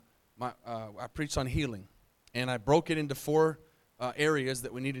I preached on healing, and I broke it into four areas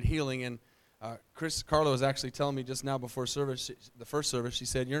that we needed healing. And Chris Carlo was actually telling me just now before service, the first service, she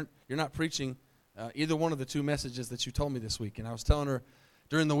said, "You're not preaching either one of the two messages that you told me this week." And I was telling her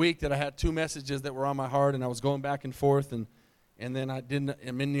during the week that I had two messages that were on my heart, and I was going back and forth, and then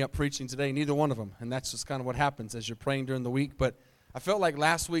I'm ending up preaching today neither one of them. And that's just kind of what happens as you're praying during the week. But I felt like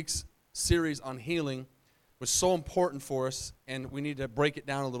last week's series on healing was so important for us, and we need to break it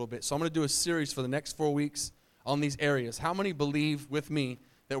down a little bit. So I'm going to do a series for the next 4 weeks on these areas. How many believe with me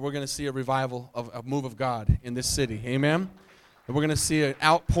that we're going to see a revival, a move of God in this city? Amen? And we're going to see an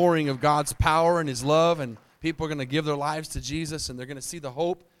outpouring of God's power and His love, and people are going to give their lives to Jesus, and they're going to see the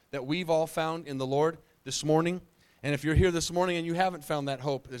hope that we've all found in the Lord this morning. And if you're here this morning and you haven't found that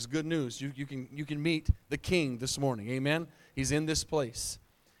hope, there's good news. You can meet the King this morning. Amen? He's in this place.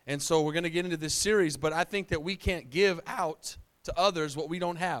 And so we're going to get into this series, but I think that we can't give out to others what we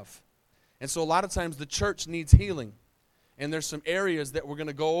don't have. And so a lot of times the church needs healing. And there's some areas that we're going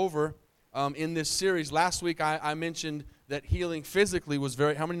to go over in this series. Last week I mentioned that healing physically was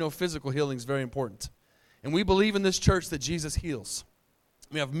how many know physical healing is very important? And we believe in this church that Jesus heals.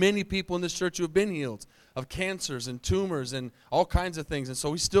 We have many people in this church who have been healed of cancers and tumors and all kinds of things. And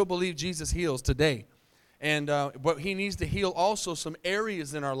so we still believe Jesus heals today. And but He needs to heal also some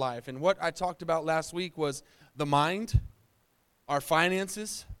areas in our life. And what I talked about last week was the mind, our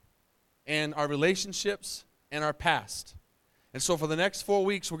finances, and our relationships, and our past. And so for the next 4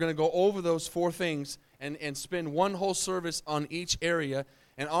 weeks, we're going to go over those four things and spend one whole service on each area.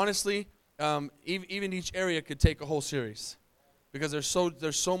 And honestly, even each area could take a whole series because there's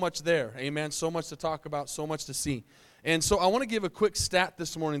so much there. Amen. So much to talk about, so much to see. And so I want to give a quick stat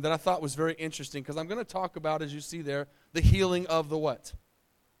this morning that I thought was very interesting because I'm going to talk about, as you see there, the healing of the what?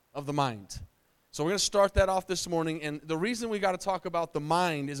 Of the mind. So we're going to start that off this morning. And the reason we got to talk about the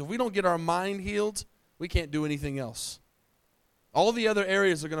mind is if we don't get our mind healed, we can't do anything else. All the other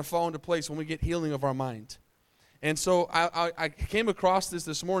areas are going to fall into place when we get healing of our mind. And so I came across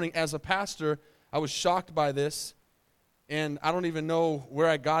this morning as a pastor. I was shocked by this. And I don't even know where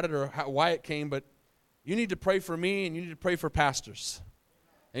I got it or why it came, but you need to pray for me and you need to pray for pastors.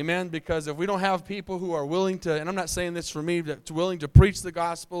 Amen? Because if we don't have people who are willing to, and I'm not saying this for me, but willing to preach the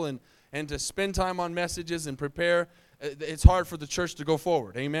gospel and to spend time on messages and prepare, it's hard for the church to go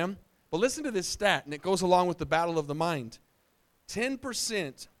forward. Amen? But listen to this stat, and it goes along with the battle of the mind.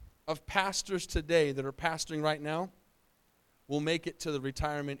 10% of pastors today that are pastoring right now will make it to the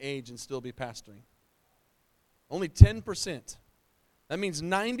retirement age and still be pastoring. Only 10%. That means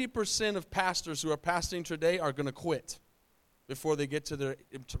 90% of pastors who are pastoring today are going to quit before they get to their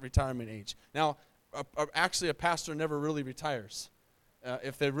retirement age. Now, actually, a pastor never really retires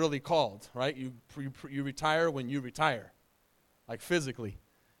if they're really called, right? You retire when you retire, like physically.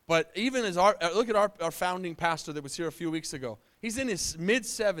 But even as look at our founding pastor that was here a few weeks ago. He's in his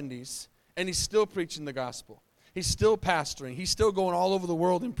mid-70s, and he's still preaching the gospel. He's still pastoring. He's still going all over the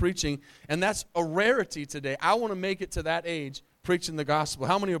world and preaching, and that's a rarity today. I want to make it to that age preaching the gospel.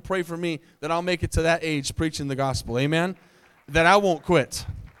 How many will pray for me that I'll make it to that age preaching the gospel? Amen? That I won't quit.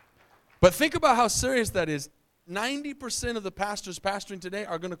 But think about how serious that is. 90% of the pastors pastoring today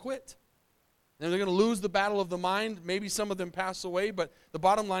are going to quit. And they're going to lose the battle of the mind. Maybe some of them pass away, but the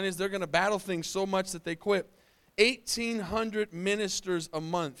bottom line is they're going to battle things so much that they quit. 1,800 ministers a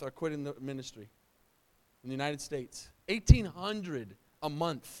month are quitting the ministry in the United States. 1,800 a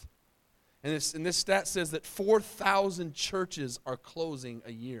month. And this stat says that 4,000 churches are closing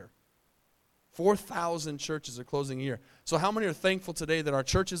a year. 4,000 churches are closing a year. So how many are thankful today that our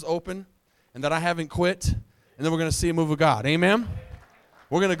church is open and that I haven't quit, and then we're going to see a move of God? Amen?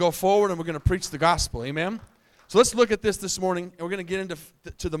 We're going to go forward and we're going to preach the gospel. Amen? So let's look at this morning, and we're going to get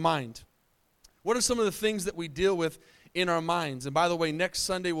into the mind. What are some of the things that we deal with in our minds? And by the way, next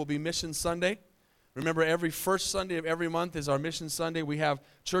Sunday will be Mission Sunday. Remember, every first Sunday of every month is our Mission Sunday. We have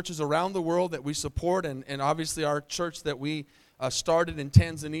churches around the world that we support, and obviously our church that we started in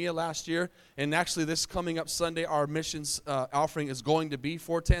Tanzania last year. And actually this coming up Sunday, our missions offering is going to be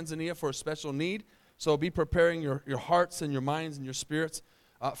for Tanzania for a special need. So be preparing your hearts and your minds and your spirits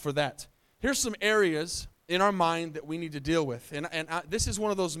for that. Here's some areas in our mind that we need to deal with. And this is one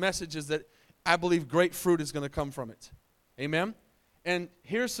of those messages that I believe great fruit is going to come from it. Amen? And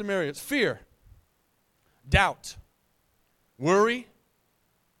here's some areas. Fear, doubt, worry,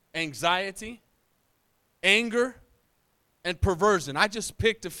 anxiety, anger, and perversion. I just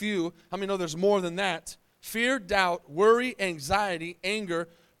picked a few. How many know there's more than that? Fear, doubt, worry, anxiety, anger,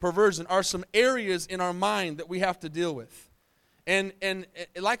 perversion are some areas in our mind that we have to deal with. And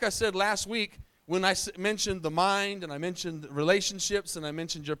like I said last week, when I mentioned the mind, and I mentioned relationships, and I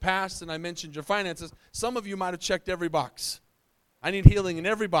mentioned your past, and I mentioned your finances, some of you might have checked every box. I need healing in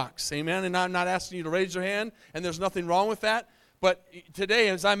every box, amen? And I'm not asking you to raise your hand, and there's nothing wrong with that. But today,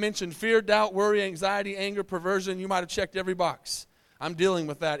 as I mentioned, fear, doubt, worry, anxiety, anger, perversion, you might have checked every box. I'm dealing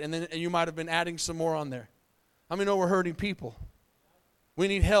with that, and then you might have been adding some more on there. How many know we're hurting people? We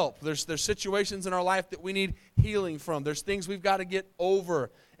need help. There's situations in our life that we need healing from. There's things we've got to get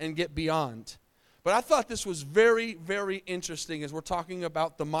over and get beyond. But I thought this was very, very interesting as we're talking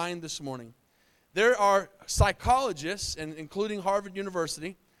about the mind this morning. There are psychologists, and including Harvard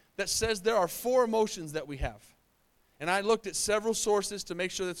University, that says there are 4 emotions that we have. And I looked at several sources to make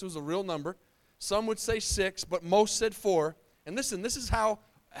sure this was a real number. Some would say 6, but most said 4. And listen, this is how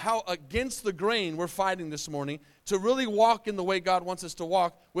against the grain we're fighting this morning to really walk in the way God wants us to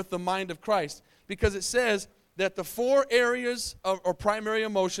walk with the mind of Christ. Because it says that the 4 areas or primary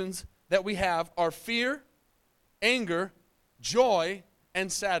emotions that we have are fear, anger, joy, and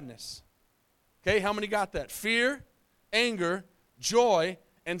sadness. Okay, how many got that? Fear, anger, joy,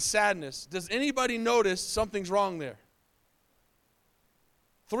 and sadness. Does anybody notice something's wrong there?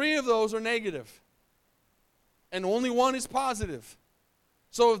 3 of those are negative, and only 1 is positive.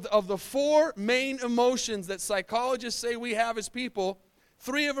 So of the 4 main emotions that psychologists say we have as people,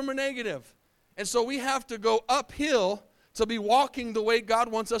 3 of them are negative. And so we have to go uphill to be walking the way God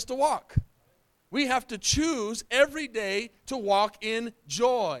wants us to walk. We have to choose every day to walk in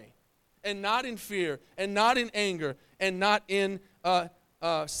joy and not in fear and not in anger and not in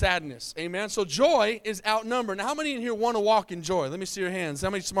sadness. Amen? So joy is outnumbered. Now, how many in here want to walk in joy? Let me see your hands. How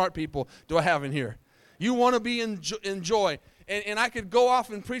many smart people do I have in here? You want to be in joy. And I could go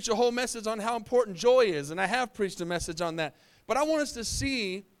off and preach a whole message on how important joy is, and I have preached a message on that. But I want us to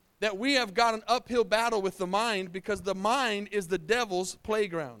see that we have got an uphill battle with the mind because the mind is the devil's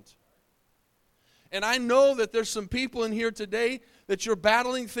playground. And I know that there's some people in here today that you're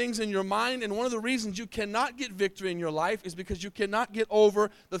battling things in your mind, and one of the reasons you cannot get victory in your life is because you cannot get over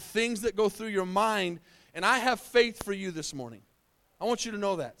the things that go through your mind. And I have faith for you this morning. I want you to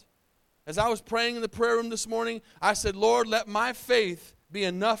know that. As I was praying in the prayer room this morning, I said, Lord, let my faith be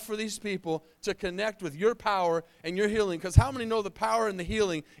enough for these people to connect with your power and your healing. Because how many know the power and the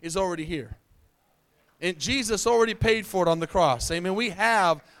healing is already here? And Jesus already paid for it on the cross. Amen. We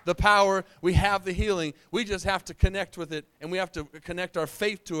have the power. We have the healing. We just have to connect with it, and we have to connect our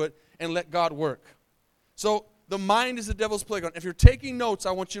faith to it and let God work. So the mind is the devil's playground. If you're taking notes,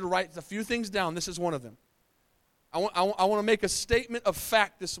 I want you to write a few things down. This is one of them. I want to make a statement of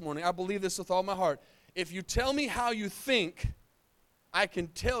fact this morning. I believe this with all my heart. If you tell me how you think, I can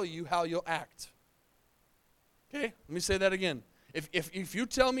tell you how you'll act. Okay? Let me say that again. If you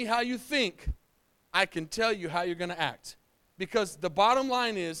tell me how you think, I can tell you how you're going to act. Because the bottom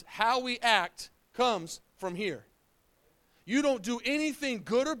line is how we act comes from here. You don't do anything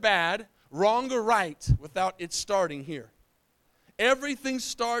good or bad, wrong or right, without it starting here. Everything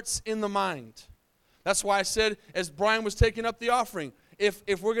starts in the mind. That's why I said, as Brian was taking up the offering, if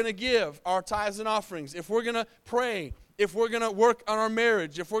we're going to give our tithes and offerings, if we're going to pray, if we're going to work on our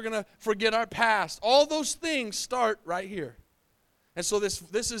marriage, if we're going to forget our past, all those things start right here. And so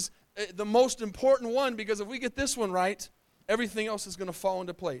this is the most important one, because if we get this one right, everything else is going to fall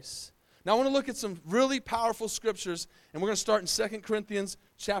into place. Now I want to look at some really powerful scriptures, and we're going to start in 2 Corinthians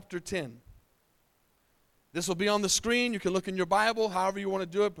chapter 10. This will be on the screen. You can look in your Bible, however you want to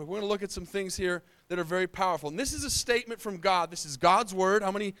do it, but we're going to look at some things here that are very powerful. And this is a statement from God. This is God's word.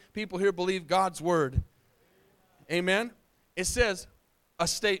 How many people here believe God's word? Amen? It says a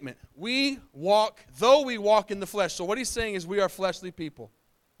statement. Though we walk in the flesh. So what he's saying is we are fleshly people.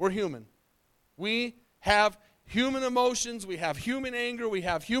 We're human. We have human emotions. We have human anger. We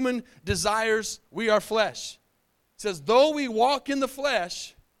have human desires. We are flesh. It says, though we walk in the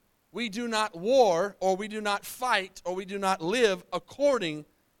flesh, we do not war, or we do not fight, or we do not live according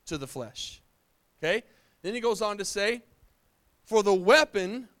to the flesh. Okay? Then he goes on to say, for the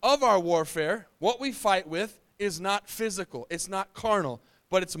weapon of our warfare, what we fight with, is not physical. It's not carnal.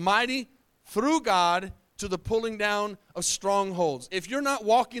 But it's mighty through God to the pulling down of strongholds. If you're not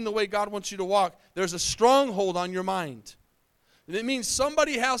walking the way God wants you to walk, there's a stronghold on your mind. And it means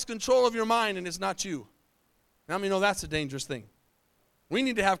somebody has control of your mind, and it's not you. Now, you know that's a dangerous thing. We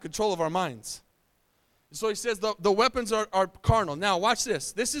need to have control of our minds. So he says the weapons are carnal. Now, watch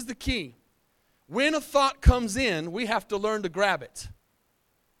this. This is the key. When a thought comes in, we have to learn to grab it.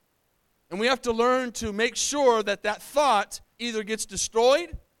 And we have to learn to make sure that that thought either gets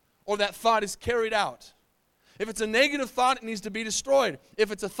destroyed or that thought is carried out. If it's a negative thought, it needs to be destroyed. If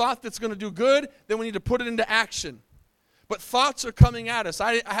it's a thought that's going to do good, then we need to put it into action. But thoughts are coming at us.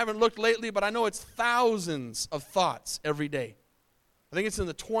 I haven't looked lately, but I know it's thousands of thoughts every day. I think it's in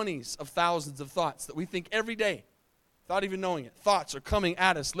the 20s of thousands of thoughts that we think every day, without even knowing it. Thoughts are coming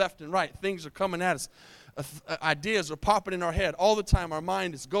at us left and right. Things are coming at us. Ideas are popping in our head all the time. Our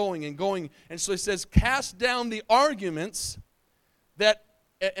mind is going and going. And so he says, cast down the arguments that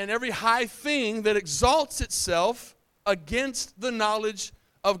and every high thing that exalts itself against the knowledge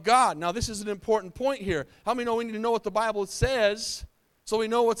of God. Now, this is an important point here. How many know we need to know what the Bible says so we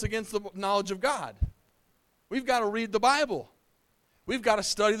know what's against the knowledge of God? We've got to read the Bible. We've got to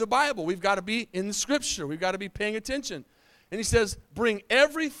study the Bible. We've got to be in the Scripture. We've got to be paying attention. And he says, bring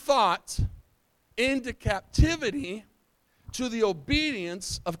every thought into captivity to the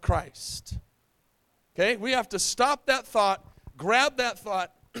obedience of Christ. Okay? We have to stop that thought, grab that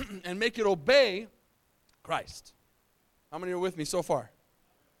thought, and make it obey Christ. How many are with me so far?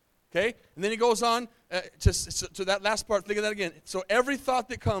 Okay? And then he goes on to that last part. Think of that again. So every thought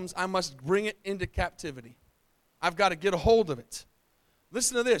that comes, I must bring it into captivity. I've got to get a hold of it.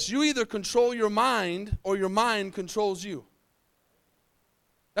 Listen to this. You either control your mind or your mind controls you.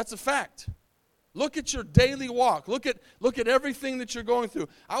 That's a fact. Look at your daily walk. Look at everything that you're going through.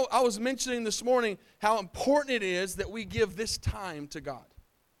 I was mentioning this morning how important it is that we give this time to God.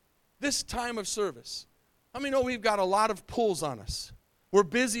 This time of service. How many know we've got a lot of pulls on us? We're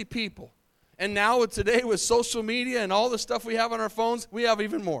busy people. And now today with social media and all the stuff we have on our phones, we have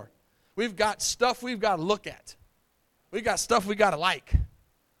even more. We've got stuff we've got to look at. We've got stuff we got to like.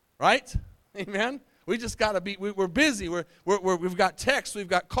 Right? Amen? We just got to be, we're busy. We've got texts, we've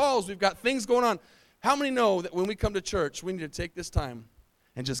got calls, we've got things going on. How many know that when we come to church, we need to take this time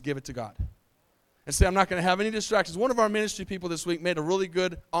and just give it to God? And say, I'm not going to have any distractions. One of our ministry people this week made a really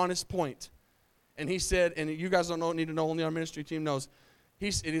good, honest point. And he said, and you guys don't need to know, only our ministry team knows.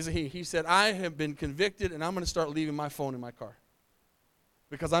 It is a he. He said, I have been convicted and I'm going to start leaving my phone in my car.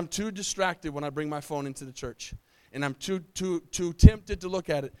 Because I'm too distracted when I bring my phone into the church. And I'm too tempted to look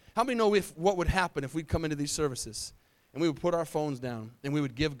at it. How many know what would happen if we'd come into these services and we would put our phones down and we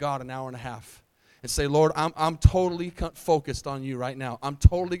would give God an hour and a half and say, Lord, I'm totally focused on you right now. I'm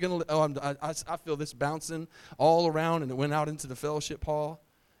totally going to, I feel this bouncing all around, and it went out into the fellowship hall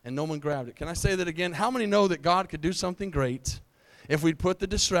and no one grabbed it. Can I say that again? How many know that God could do something great if we'd put the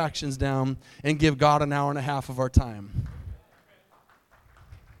distractions down and give God an hour and a half of our time?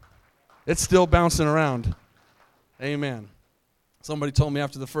 It's still bouncing around. Amen. Somebody told me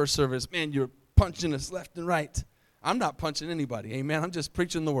after the first service, man, you're punching us left and right. I'm not punching anybody. Amen. I'm just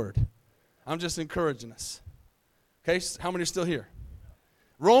preaching the word. I'm just encouraging us. Okay, how many are still here?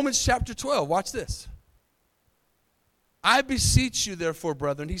 Romans chapter 12. Watch this. I beseech you, therefore,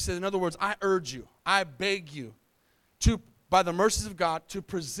 brethren. He said, in other words, I urge you, I beg you, by the mercies of God, to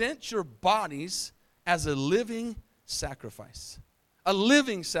present your bodies as a living sacrifice. A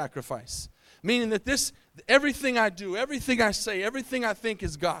living sacrifice. Meaning that everything I do, everything I say, everything I think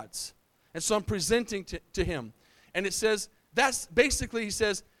is God's. And so I'm presenting to him. And it says, that's basically, he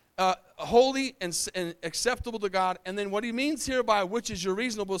says, holy and acceptable to God. And then what he means here by which is your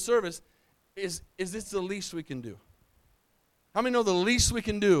reasonable service is this the least we can do? How many know the least we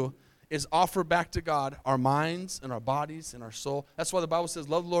can do is offer back to God our minds and our bodies and our soul? That's why the Bible says,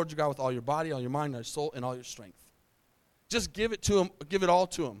 love the Lord your God with all your body, all your mind, all your soul, and all your strength. Just give it to him, give it all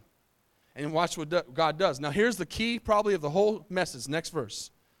to him. And watch what God does. Now here's the key probably of the whole message. Next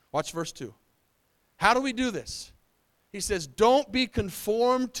verse. Watch verse 2. How do we do this? He says, don't be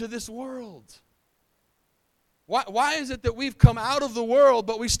conformed to this world. Why is it that we've come out of the world,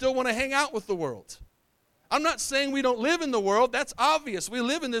 but we still want to hang out with the world? I'm not saying we don't live in the world. That's obvious. We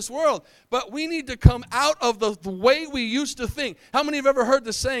live in this world. But we need to come out of the way we used to think. How many have ever heard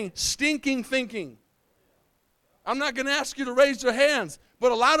the saying, stinking thinking? I'm not going to ask you to raise your hands,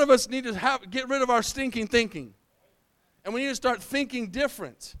 but a lot of us need to get rid of our stinking thinking. And we need to start thinking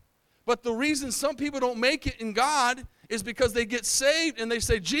different. But the reason some people don't make it in God is because they get saved and they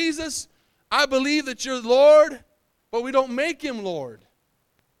say, Jesus, I believe that you're Lord, but we don't make him Lord.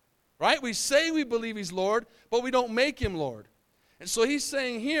 Right? We say we believe he's Lord, but we don't make him Lord. And so he's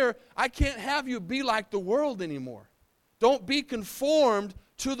saying here, I can't have you be like the world anymore. Don't be conformed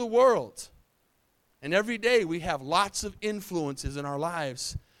to the world. And every day we have lots of influences in our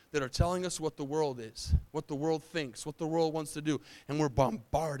lives that are telling us what the world is, what the world thinks, what the world wants to do. And we're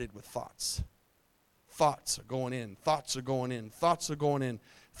bombarded with thoughts. Thoughts are going in. Thoughts are going in. Thoughts are going in.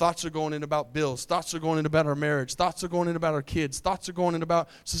 Thoughts are going in about bills. Thoughts are going in about our marriage. Thoughts are going in about our kids. Thoughts are going in about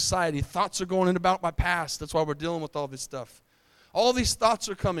society. Thoughts are going in about my past. That's why we're dealing with all this stuff. All these thoughts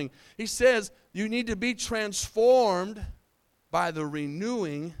are coming. He says you need to be transformed by the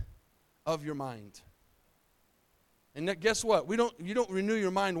renewing of your mind. And guess what? You don't renew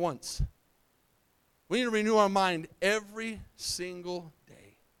your mind once. We need to renew our mind every single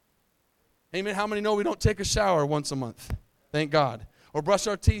day. Amen. How many know we don't take a shower once a month? Thank God. Or brush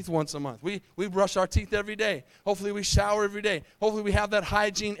our teeth once a month. We brush our teeth every day. Hopefully we shower every day. Hopefully we have that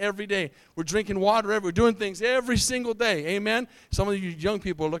hygiene every day. We're drinking water we're doing things every single day. Amen. Some of you young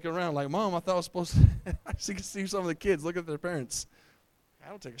people are looking around like, Mom, I thought I was supposed to. I see some of the kids look at their parents. I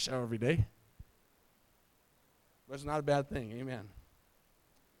don't take a shower every day. But it's not a bad thing. Amen.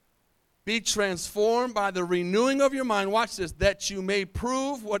 Be transformed by the renewing of your mind. Watch this. That you may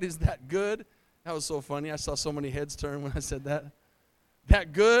prove what is that good. That was so funny. I saw so many heads turn when I said that.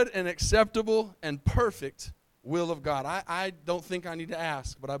 That good and acceptable and perfect will of God. I don't think I need to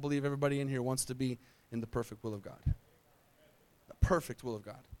ask, but I believe everybody in here wants to be in the perfect will of God. The perfect will of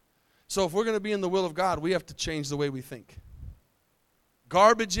God. So if we're going to be in the will of God, we have to change the way we think.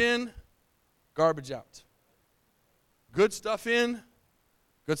 Garbage in, garbage out. Good stuff in,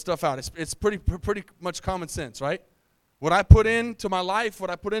 good stuff out. It's pretty much common sense, right? What I put into my life, what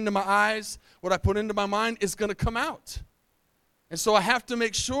I put into my eyes, what I put into my mind is going to come out. And so I have to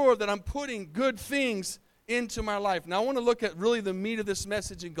make sure that I'm putting good things into my life. Now I want to look at really the meat of this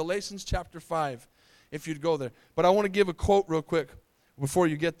message in Galatians chapter 5, if you'd go there. But I want to give a quote real quick before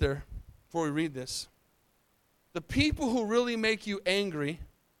you get there, before we read this. The people who really make you angry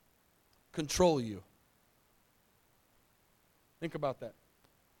control you. Think about that.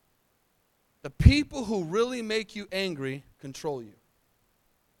 The people who really make you angry control you.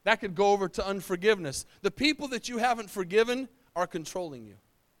 That could go over to unforgiveness. The people that you haven't forgiven are controlling you.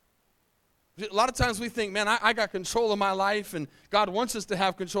 A lot of times we think, man, I got control of my life, and God wants us to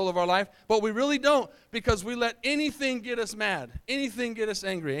have control of our life, but we really don't, because we let anything get us mad, anything get us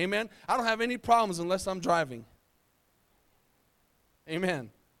angry. Amen? I don't have any problems unless I'm driving. Amen.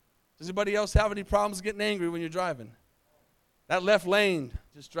 Does anybody else have any problems getting angry when you're driving? That left lane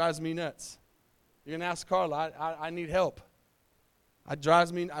just drives me nuts. You're going to ask Carla, I need help. It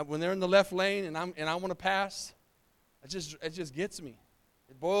drives me, when they're in the left lane and I want to pass, it just gets me.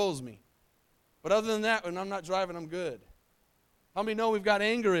 It boils me. But other than that, when I'm not driving, I'm good. How many know we've got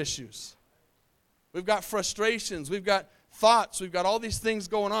anger issues? We've got frustrations. We've got thoughts. We've got all these things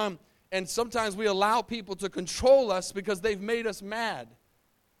going on. And sometimes we allow people to control us because they've made us mad.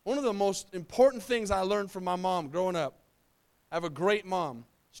 One of the most important things I learned from my mom growing up, I have a great mom.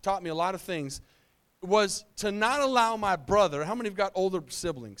 She taught me a lot of things, was to not allow my brother. How many have got older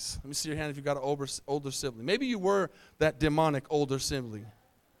siblings? Let me see your hand if you've got an older sibling. Maybe you were that demonic older sibling.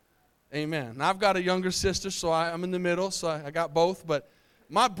 Amen. Now, I've got a younger sister, so I'm in the middle, so I got both. But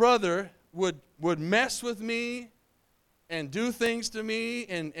my brother would mess with me and do things to me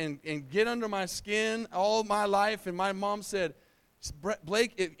and get under my skin all my life. And my mom said,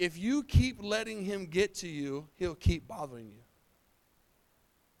 Blake, if you keep letting him get to you, he'll keep bothering you.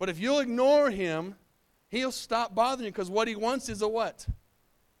 But if you'll ignore him, he'll stop bothering you, because what he wants is a what?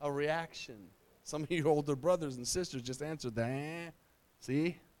 A reaction. Some of you older brothers and sisters just answered that.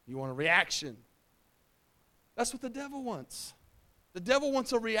 See? You want a reaction. That's what the devil wants. The devil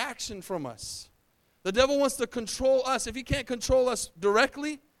wants a reaction from us. The devil wants to control us. If he can't control us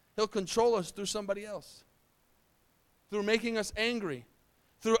directly, he'll control us through somebody else. Through making us angry.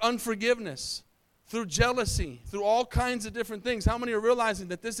 Through unforgiveness. Through jealousy. Through all kinds of different things. How many are realizing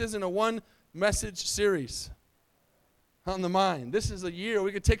that this isn't a one-message series on the mind? This is a year.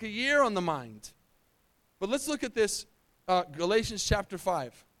 We could take a year on the mind. But let's look at this, Galatians chapter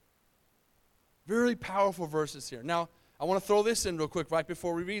 5. Very powerful verses here. Now, I want to throw this in real quick right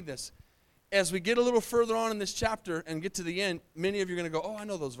before we read this. As we get a little further on in this chapter and get to the end, many of you are going to go, oh, I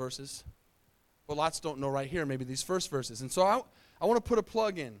know those verses. But lots don't know right here, maybe these first verses. And so I want to put a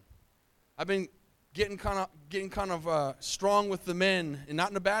plug in. I've been getting kind of strong with the men, and not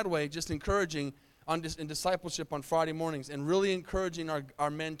in a bad way, just encouraging in discipleship on Friday mornings, and really encouraging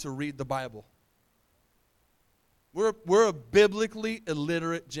our men to read the Bible. We're a biblically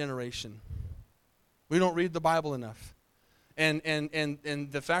illiterate generation. We don't read the Bible enough. And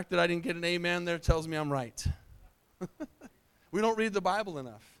the fact that I didn't get an amen there tells me I'm right. We don't read the Bible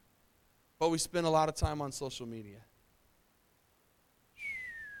enough. But we spend a lot of time on social media.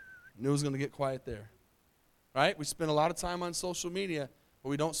 Knew it was going to get quiet there. Right? We spend a lot of time on social media, but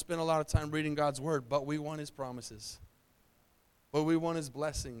we don't spend a lot of time reading God's Word. But we want His promises. But we want His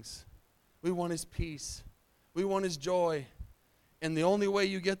blessings. We want His peace. We want His joy. And the only way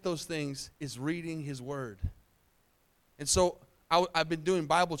you get those things is reading His Word. And so I've been doing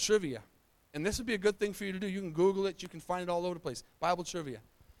Bible trivia. And this would be a good thing for you to do. You can Google it. You can find it all over the place. Bible trivia.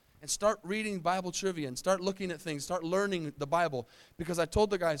 And start reading Bible trivia and start looking at things. Start learning the Bible. Because I told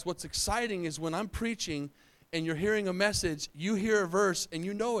the guys, what's exciting is when I'm preaching and you're hearing a message, you hear a verse, and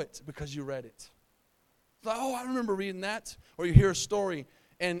you know it because you read it. It's like, oh, I remember reading that. Or you hear a story.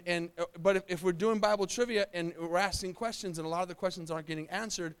 But if we're doing Bible trivia and we're asking questions and a lot of the questions aren't getting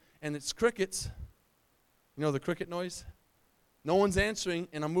answered and it's crickets, you know the cricket noise? No one's answering,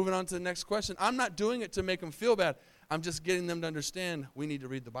 and I'm moving on to the next question. I'm not doing it to make them feel bad. I'm just getting them to understand we need to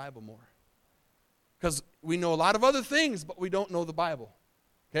read the Bible more. Because we know a lot of other things, but we don't know the Bible.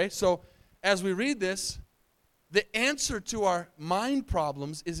 Okay, so as we read this, the answer to our mind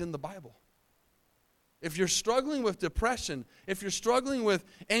problems is in the Bible. If you're struggling with depression, if you're struggling with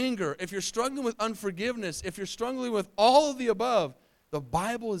anger, if you're struggling with unforgiveness, if you're struggling with all of the above, the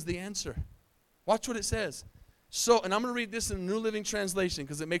Bible is the answer. Watch what it says. So, and I'm going to read this in the New Living Translation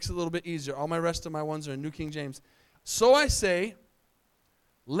because it makes it a little bit easier. All my rest of my ones are in New King James. So I say,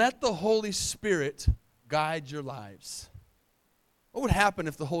 let the Holy Spirit guide your lives. What would happen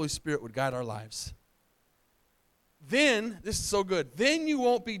if the Holy Spirit would guide our lives? Then, this is so good, then you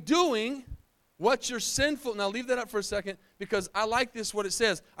won't be doing what you're sinful. Now leave that up for a second because I like this, what it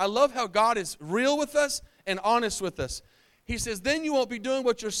says. I love how God is real with us and honest with us. He says, then you won't be doing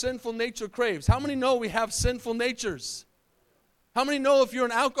what your sinful nature craves. How many know we have sinful natures? How many know if you're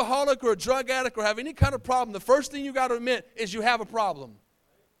an alcoholic or a drug addict or have any kind of problem, the first thing you got to admit is you have a problem.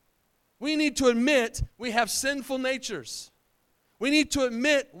 We need to admit we have sinful natures. We need to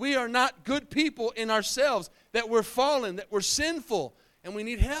admit we are not good people in ourselves, that we're fallen, that we're sinful, and we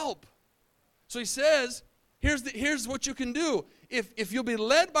need help. So he says, here's what you can do. If you'll be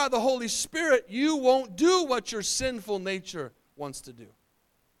led by the Holy Spirit, you won't do what your sinful nature wants to do.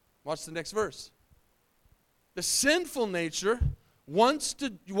 Watch the next verse. The sinful nature wants to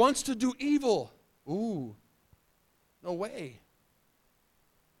do evil. Ooh, no way.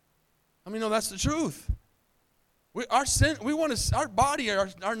 I mean, no, that's the truth. Our body,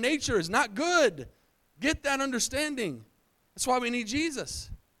 our nature is not good. Get that understanding. That's why we need Jesus.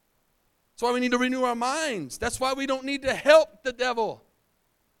 That's why we need to renew our minds. That's why we don't need to help the devil.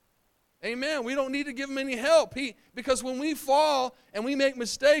 Amen. We don't need to give him any help. Because when we fall and we make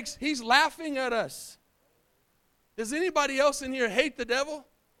mistakes, he's laughing at us. Does anybody else in here hate the devil?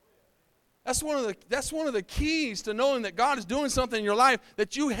 That's one of the keys to knowing that God is doing something in your life,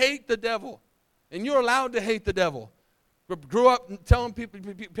 that you hate the devil. And you're allowed to hate the devil. Grew up telling people,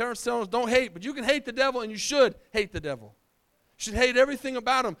 parents telling us don't hate, but you can hate the devil and you should hate the devil. You should hate everything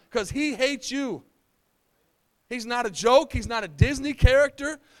about him because he hates you. He's not a joke. He's not a Disney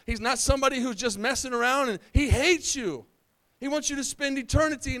character. He's not somebody who's just messing around, and he hates you. He wants you to spend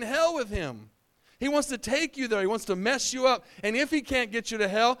eternity in hell with him. He wants to take you there. He wants to mess you up. And if he can't get you to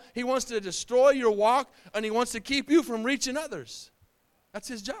hell, he wants to destroy your walk, and he wants to keep you from reaching others. That's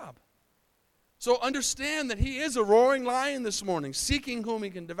his job. So understand that he is a roaring lion this morning, seeking whom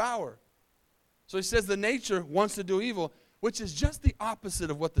he can devour. So he says the nature wants to do evil, which is just the opposite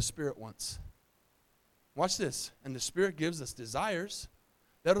of what the Spirit wants. Watch this. And the Spirit gives us desires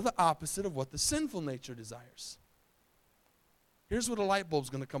that are the opposite of what the sinful nature desires. Here's what a light bulb's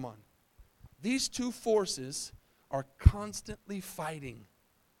going to come on. These two forces are constantly fighting.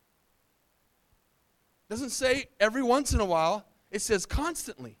 It doesn't say every once in a while. It says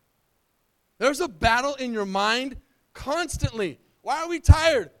constantly. There's a battle in your mind constantly. Why are we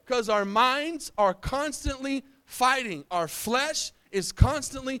tired? Because our minds are constantly fighting. Our flesh is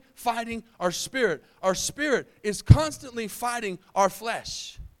constantly fighting our spirit. Our spirit is constantly fighting our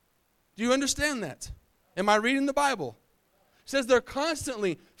flesh. Do you understand that? Am I reading the Bible? It says they're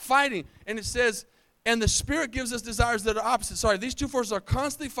constantly fighting. And it says, and the Spirit gives us desires that are opposite. Sorry, these two forces are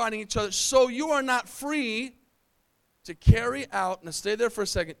constantly fighting each other. So you are not free to carry out, now stay there for a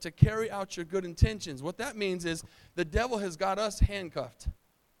second, to carry out your good intentions. What that means is the devil has got us handcuffed.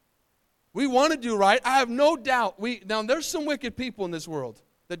 We want to do right. I have no doubt. Now, there's some wicked people in this world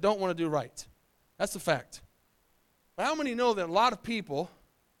that don't want to do right. That's a fact. But how many know that a lot of people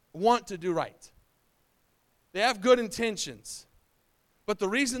want to do right? They have good intentions. But the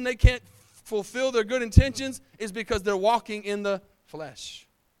reason they can't fulfill their good intentions is because they're walking in the flesh.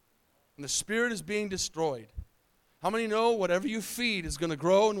 And the Spirit is being destroyed. How many know whatever you feed is going to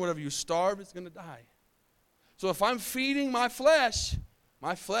grow and whatever you starve is going to die? So if I'm feeding my flesh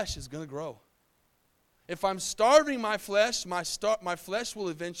is going to grow. If I'm starving my flesh, my flesh will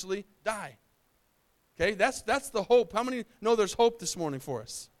eventually die. Okay, that's the hope. How many know there's hope this morning for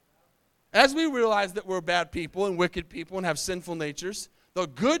us? As we realize that we're bad people and wicked people and have sinful natures, the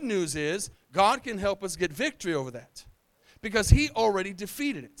good news is God can help us get victory over that because he already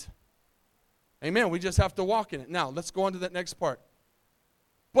defeated it. Amen. We just have to walk in it. Now, let's go on to that next part.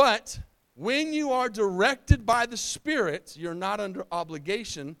 But when you are directed by the Spirit, you're not under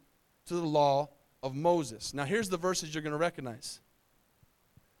obligation to the law of Moses. Now here's the verses you're going to recognize.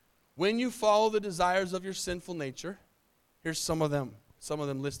 When you follow the desires of your sinful nature, here's some of them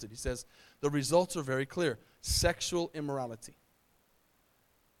listed. He says, the results are very clear. Sexual immorality,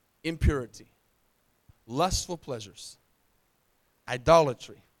 impurity, lustful pleasures,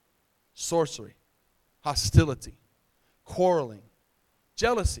 idolatry, sorcery, hostility, quarreling,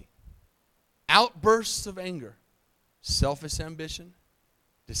 jealousy, outbursts of anger, selfish ambition,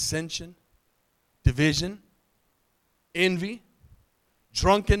 dissension, division, envy,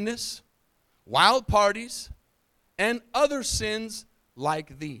 drunkenness, wild parties, and other sins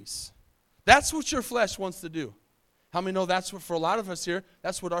like these. That's what your flesh wants to do. How many know that's what, for a lot of us here,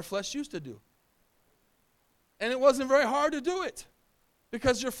 that's what our flesh used to do? And it wasn't very hard to do it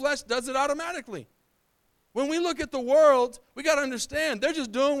because your flesh does it automatically. When we look at the world, we got to understand they're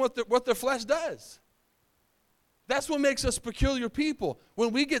just doing what their flesh does. That's what makes us peculiar people.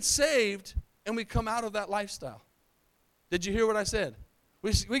 When we get saved and we come out of that lifestyle. Did you hear what I said?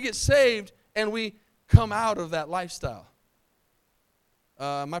 We get saved and we come out of that lifestyle.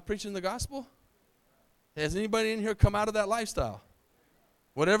 Am I preaching the gospel? Has anybody in here come out of that lifestyle?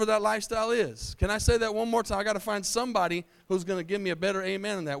 Whatever that lifestyle is. Can I say that one more time? I got to find somebody who's going to give me a better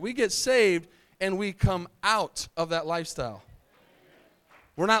amen than that. We get saved and we come out of that lifestyle.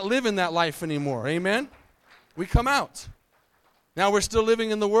 We're not living that life anymore. Amen? We come out. Now we're still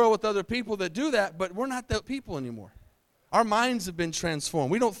living in the world with other people that do that, but we're not that people anymore. Our minds have been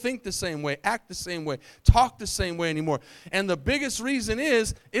transformed. We don't think the same way, act the same way, talk the same way anymore. And the biggest reason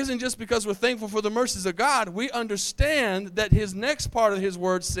isn't just because we're thankful for the mercies of God. We understand that his next part of his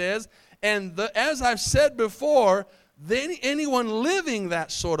word says, as I've said before, then anyone living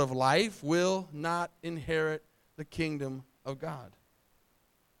that sort of life will not inherit the kingdom of God.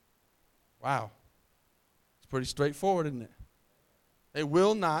 Wow. It's pretty straightforward, isn't it? They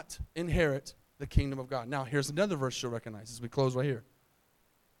will not inherit the kingdom of God. Now, here's another verse you'll recognize as we close right here.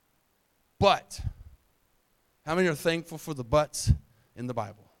 But, how many are thankful for the buts in the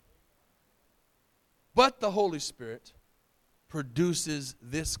Bible? But the Holy Spirit produces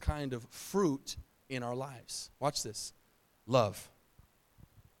this kind of fruit in our lives. Watch this. Love,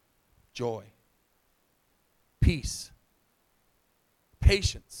 joy, peace,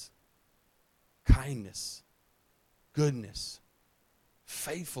 patience, kindness, goodness,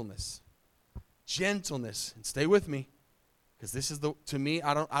 faithfulness, gentleness. And stay with me, because this is to me,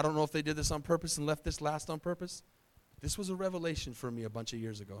 I don't know if they did this on purpose and left this last on purpose. This was a revelation for me a bunch of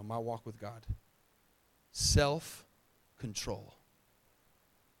years ago in my walk with God. Self-control.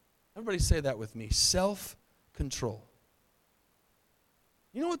 Everybody say that with me. Self-control.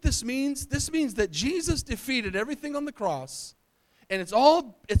 You know what this means? This means that Jesus defeated everything on the cross, and it's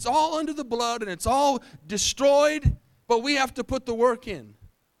all under the blood, and it's all destroyed, but we have to put the work in.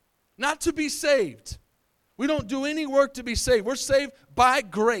 Not to be saved. We don't do any work to be saved. We're saved by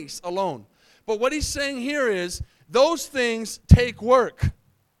grace alone. But what he's saying here is, those things take work.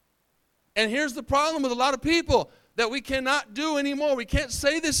 And here's the problem with a lot of people that we cannot do anymore. We can't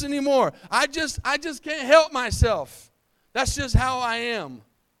say this anymore. I just can't help myself. That's just how I am.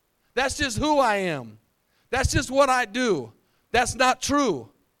 That's just who I am. That's just what I do. That's not true.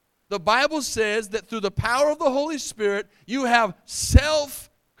 The Bible says that through the power of the Holy Spirit, you have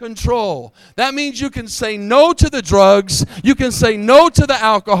self-control. That means you can say no to the drugs. You can say no to the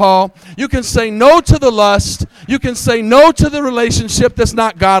alcohol. You can say no to the lust. You can say no to the relationship that's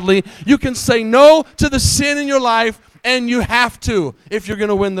not godly. You can say no to the sin in your life, and you have to if you're going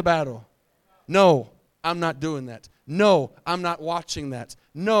to win the battle. No, I'm not doing that. No, I'm not watching that.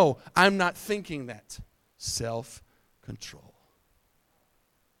 No, I'm not thinking that. Self-control.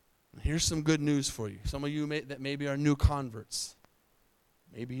 Here's some good news for you. Some of you that maybe are new converts.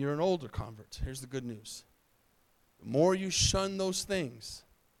 Maybe you're an older convert. Here's the good news. The more you shun those things,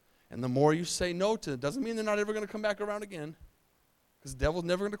 and the more you say no to them, doesn't mean they're not ever going to come back around again, because the devil's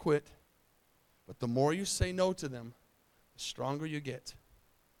never going to quit. But the more you say no to them, the stronger you get,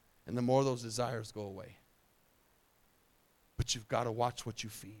 and the more those desires go away. But you've got to watch what you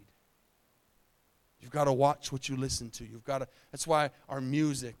feed. You've got to watch what you listen to. That's why our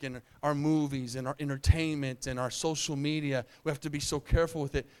music and our movies and our entertainment and our social media, we have to be so careful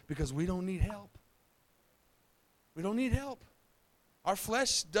with it, because we don't need help. We don't need help. Our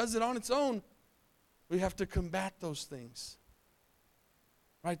flesh does it on its own. We have to combat those things.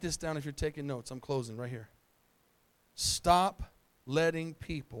 Write this down if you're taking notes. I'm closing right here. Stop letting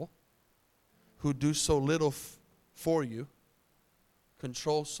people who do so little for you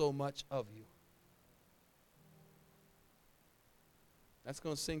control so much of you. That's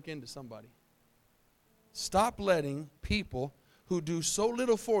going to sink into somebody. Stop letting people who do so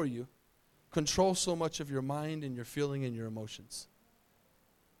little for you control so much of your mind and your feeling and your emotions.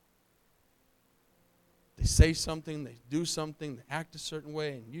 They say something, they do something, they act a certain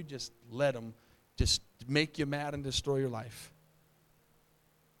way, and you just let them just make you mad and destroy your life.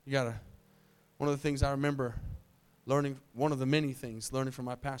 One of the things I remember learning, one of the many things learning from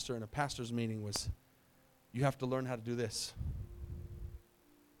my pastor in a pastor's meeting was, you have to learn how to do this.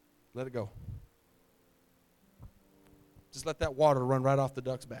 Let it go. Just let that water run right off the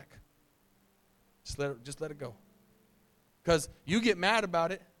duck's back. Just let it go. Because you get mad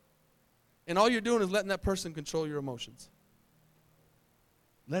about it, and all you're doing is letting that person control your emotions.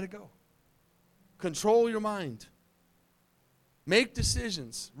 Let it go. Control your mind. Make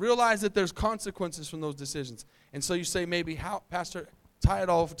decisions. Realize that there's consequences from those decisions. And so you say, maybe, how, Pastor, tie it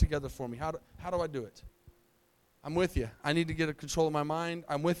all together for me. How do I do it? I'm with you. I need to get a control of my mind.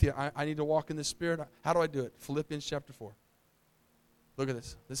 I'm with you. I need to walk in the Spirit. How do I do it? Philippians chapter 4. Look at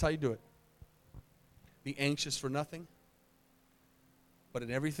this. This is how you do it. Be anxious for nothing, but in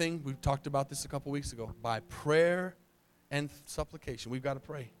everything, we talked about this a couple weeks ago, by prayer and supplication. We've got to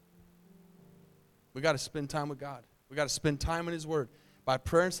pray. We've got to spend time with God. We've got to spend time in His Word. By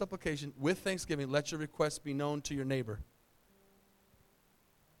prayer and supplication, with thanksgiving, let your requests be known to your neighbor.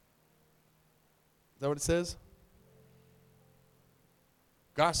 Is that what it says?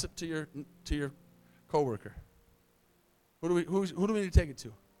 Gossip to your coworker. Who do we need to take it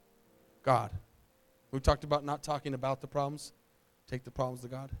to? God. We talked about not talking about the problems. Take the problems to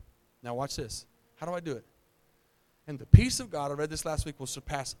God. Now watch this. How do I do it? And the peace of God, I read this last week, will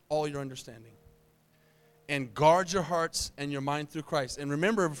surpass all your understanding. And guard your hearts and your mind through Christ. And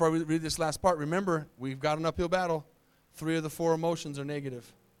remember, before we read this last part, remember, we've got an uphill battle. 3 of the 4 emotions are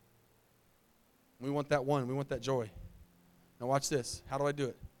negative. We want that one. We want that joy. Now watch this. How do I do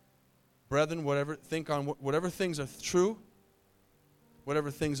it? Brethren, think on whatever things are true,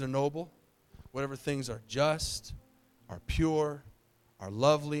 whatever things are noble, whatever things are just, are pure, are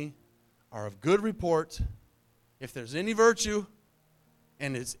lovely, are of good report, if there's any virtue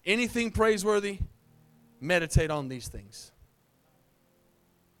and is anything praiseworthy, meditate on these things.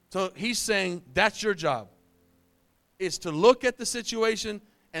 So he's saying that's your job, is to look at the situation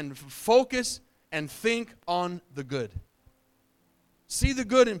and focus and think on the good. See the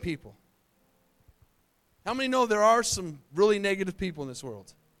good in people. How many know there are some really negative people in this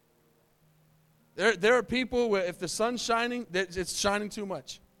world? There are people where if the sun's shining, it's shining too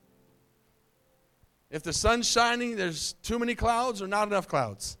much. If the sun's shining, there's too many clouds or not enough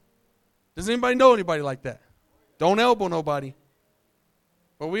clouds. Does anybody know anybody like that? Don't elbow nobody.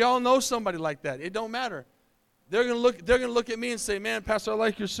 But we all know somebody like that. It don't matter. They're gonna look at me and say, "Man, Pastor, I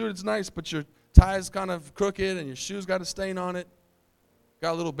like your suit. It's nice, but your tie's kind of crooked and your shoes got a stain on it.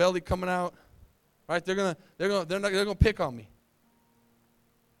 Got a little belly coming out." Right? They're gonna pick on me.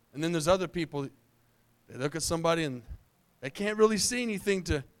 And then there's other people. They look at somebody and they can't really see anything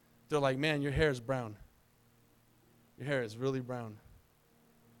they're like, "Man, your hair is brown. Your hair is really brown."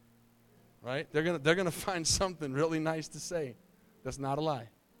 Right? They're gonna find something really nice to say. That's not a lie.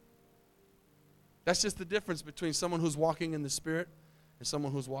 That's just the difference between someone who's walking in the Spirit and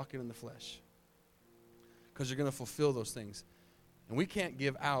someone who's walking in the flesh. Because you're gonna fulfill those things. And we can't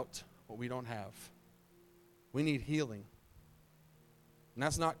give out what we don't have. We need healing. And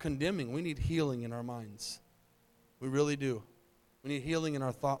that's not condemning. We need healing in our minds. We really do. We need healing in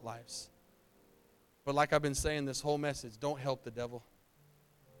our thought lives. But like I've been saying this whole message, don't help the devil.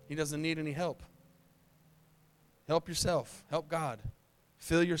 He doesn't need any help. Help yourself. Help God.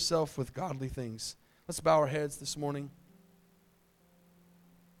 Fill yourself with godly things. Let's bow our heads this morning.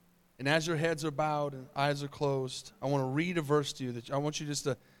 And as your heads are bowed and eyes are closed, I want to read a verse to you. I want you just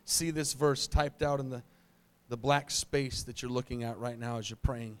to see this verse typed out in the black space that you're looking at right now as you're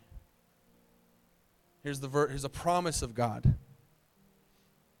praying. Here's a promise of God.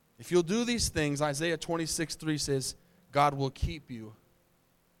 If you'll do these things, Isaiah 26:3 says, God will keep you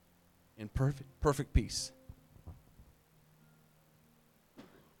in perfect peace.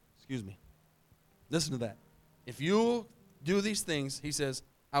 Excuse me. Listen to that. If you'll do these things, he says,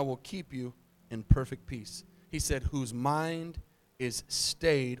 I will keep you in perfect peace. He said, whose mind is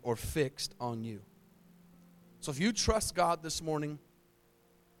stayed or fixed on you. So if you trust God this morning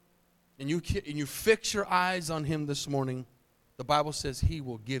and you fix your eyes on Him this morning, the Bible says He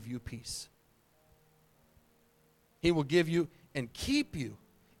will give you peace. He will give you and keep you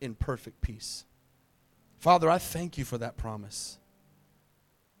in perfect peace. Father, I thank you for that promise.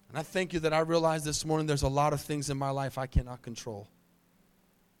 And I thank you that I realize this morning there's a lot of things in my life I cannot control.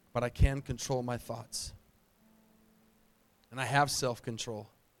 But I can control my thoughts. And I have self-control.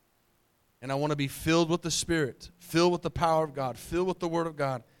 And I want to be filled with the Spirit, filled with the power of God, filled with the Word of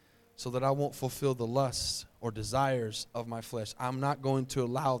God, so that I won't fulfill the lusts or desires of my flesh. I'm not going to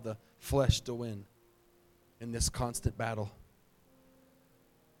allow the flesh to win in this constant battle.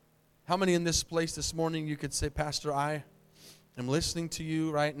 How many in this place this morning you could say, Pastor, I am listening to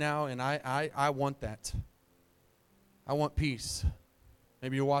you right now, and I want that. I want peace.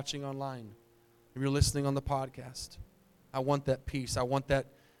 Maybe you're watching online. Maybe you're listening on the podcast. I want that peace. I want that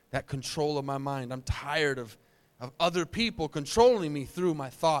control of my mind. I'm tired of other people controlling me through my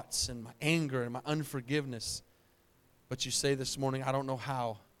thoughts and my anger and my unforgiveness. But you say this morning, I don't know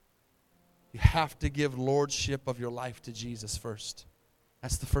how. You have to give lordship of your life to Jesus first.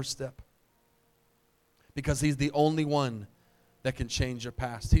 That's the first step. Because He's the only one that can change your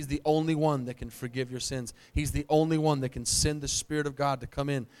past. He's the only one that can forgive your sins. He's the only one that can send the Spirit of God to come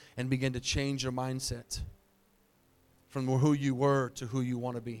in and begin to change your mindset from who you were to who you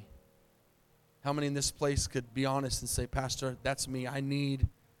want to be. How many in this place could be honest and say, Pastor, that's me. I need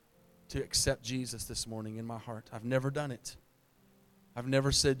to accept Jesus this morning in my heart. I've never done it. I've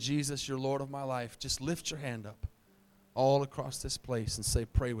never said, Jesus, you're Lord of my life. Just lift your hand up all across this place and say,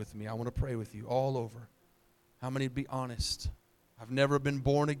 pray with me. I want to pray with you all over. How many would be honest? I've never been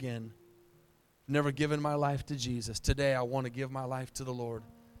born again. I've never given my life to Jesus. Today I want to give my life to the Lord.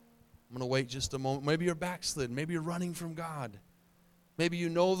 I'm going to wait just a moment. Maybe you're backslidden. Maybe you're running from God. Maybe you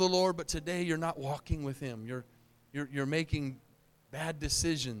know the Lord, but today you're not walking with Him. You're making bad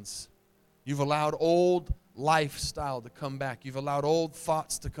decisions. You've allowed old lifestyle to come back. You've allowed old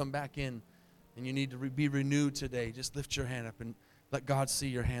thoughts to come back in, and you need to be renewed today. Just lift your hand up and let God see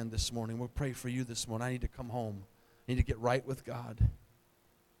your hand this morning. We'll pray for you this morning. I need to come home. I need to get right with God.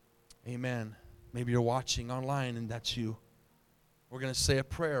 Amen. Maybe you're watching online and that's you. We're going to say a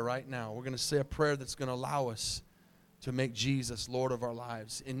prayer right now. We're going to say a prayer that's going to allow us to make Jesus Lord of our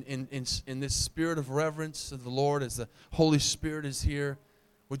lives. In this spirit of reverence of the Lord, as the Holy Spirit is here,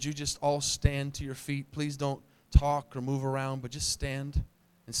 would you just all stand to your feet? Please don't talk or move around, but just stand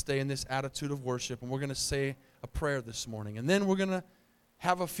and stay in this attitude of worship. And we're going to say a prayer this morning. And then we're going to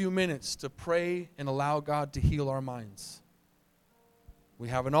have a few minutes to pray and allow God to heal our minds. We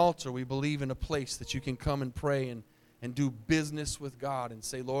have an altar. We believe in a place that you can come and pray and do business with God and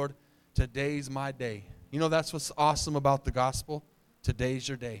say, Lord, today's my day. You know, that's what's awesome about the gospel. Today's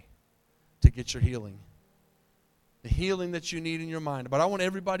your day to get your healing. The healing that you need in your mind. But I want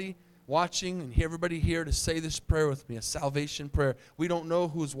everybody watching and everybody here to say this prayer with me, a salvation prayer. We don't know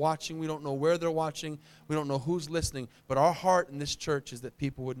who's watching. We don't know where they're watching. We don't know who's listening. But our heart in this church is that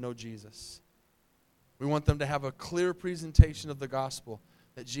people would know Jesus. We want them to have a clear presentation of the gospel,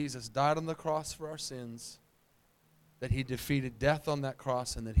 that Jesus died on the cross for our sins, that He defeated death on that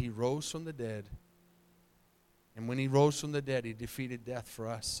cross, and that He rose from the dead. And when He rose from the dead, He defeated death for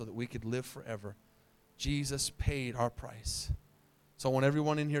us so that we could live forever. Jesus paid our price. So I want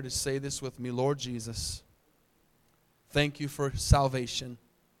everyone in here to say this with me. Lord Jesus, thank you for salvation.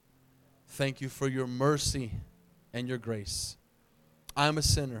 Thank you for your mercy and your grace. I'm a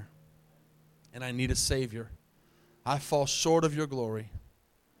sinner, and I need a Savior. I fall short of your glory.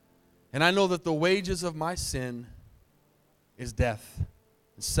 And I know that the wages of my sin is death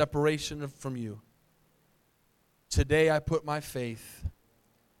and separation from you. Today I put my faith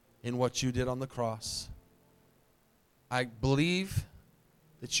in what you did on the cross. I believe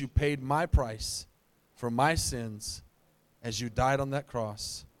that you paid my price for my sins as you died on that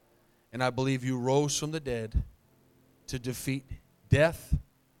cross. And I believe you rose from the dead to defeat death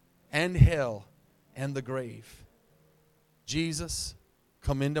and hell and the grave. Jesus,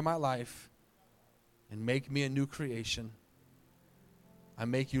 come into my life and make me a new creation. I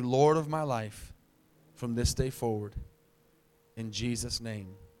make you Lord of my life from this day forward. In Jesus' name,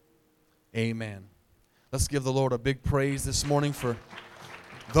 amen. Let's give the Lord a big praise this morning for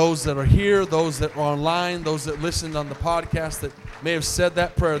those that are here, those that are online, those that listened on the podcast that may have said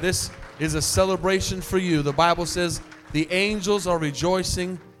that prayer. This is a celebration for you. The Bible says the angels are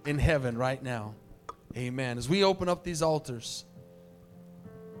rejoicing in heaven right now. Amen. As we open up these altars,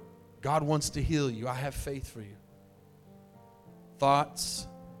 God wants to heal you. I have faith for you. Thoughts,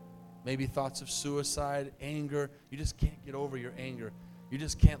 maybe thoughts of suicide, anger. You just can't get over your anger. You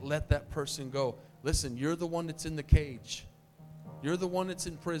just can't let that person go. Listen, you're the one that's in the cage. You're the one that's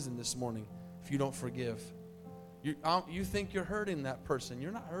in prison this morning if you don't forgive. You think you're hurting that person.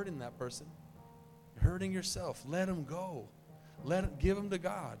 You're not hurting that person. You're hurting yourself. Let him go. Give him to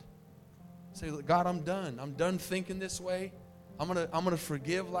God. Say, God, I'm done. I'm done thinking this way. I'm gonna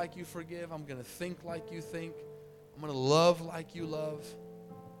forgive like you forgive. I'm gonna think like you think. I'm gonna love like you love.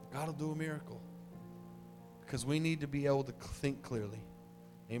 God will do a miracle. Because we need to be able to think clearly.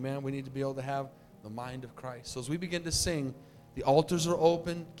 Amen. We need to be able to have the mind of Christ. So as we begin to sing, The altars are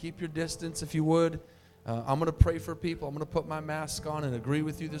open. Keep your distance if you would. I'm going to pray for people. I'm going to put my mask on and agree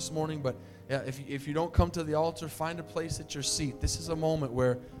with you this morning. But if you don't come to the altar, find a place at your seat. This is a moment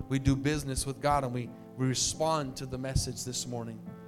where we do business with God and we respond to the message this morning.